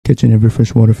Catching every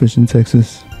freshwater fish in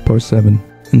Texas, Part 7,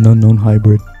 an unknown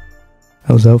hybrid.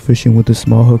 I was out fishing with a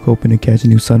small hook hoping to catch a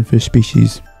new sunfish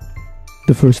species.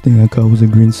 The first thing I caught was a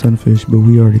green sunfish, but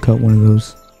we already caught one of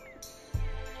those.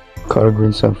 Caught a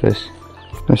green sunfish.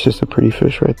 That's just a pretty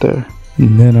fish right there.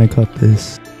 And then I caught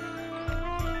this.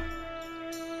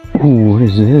 Ooh, what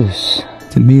is this?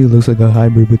 To me, it looks like a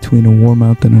hybrid between a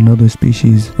warmouth and another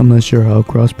species. I'm not sure how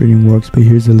crossbreeding works, but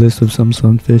here's a list of some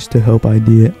sunfish to help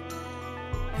ID it.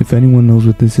 If anyone knows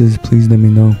what this is, please let me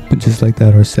know. But just like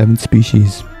that, our 7th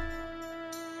species.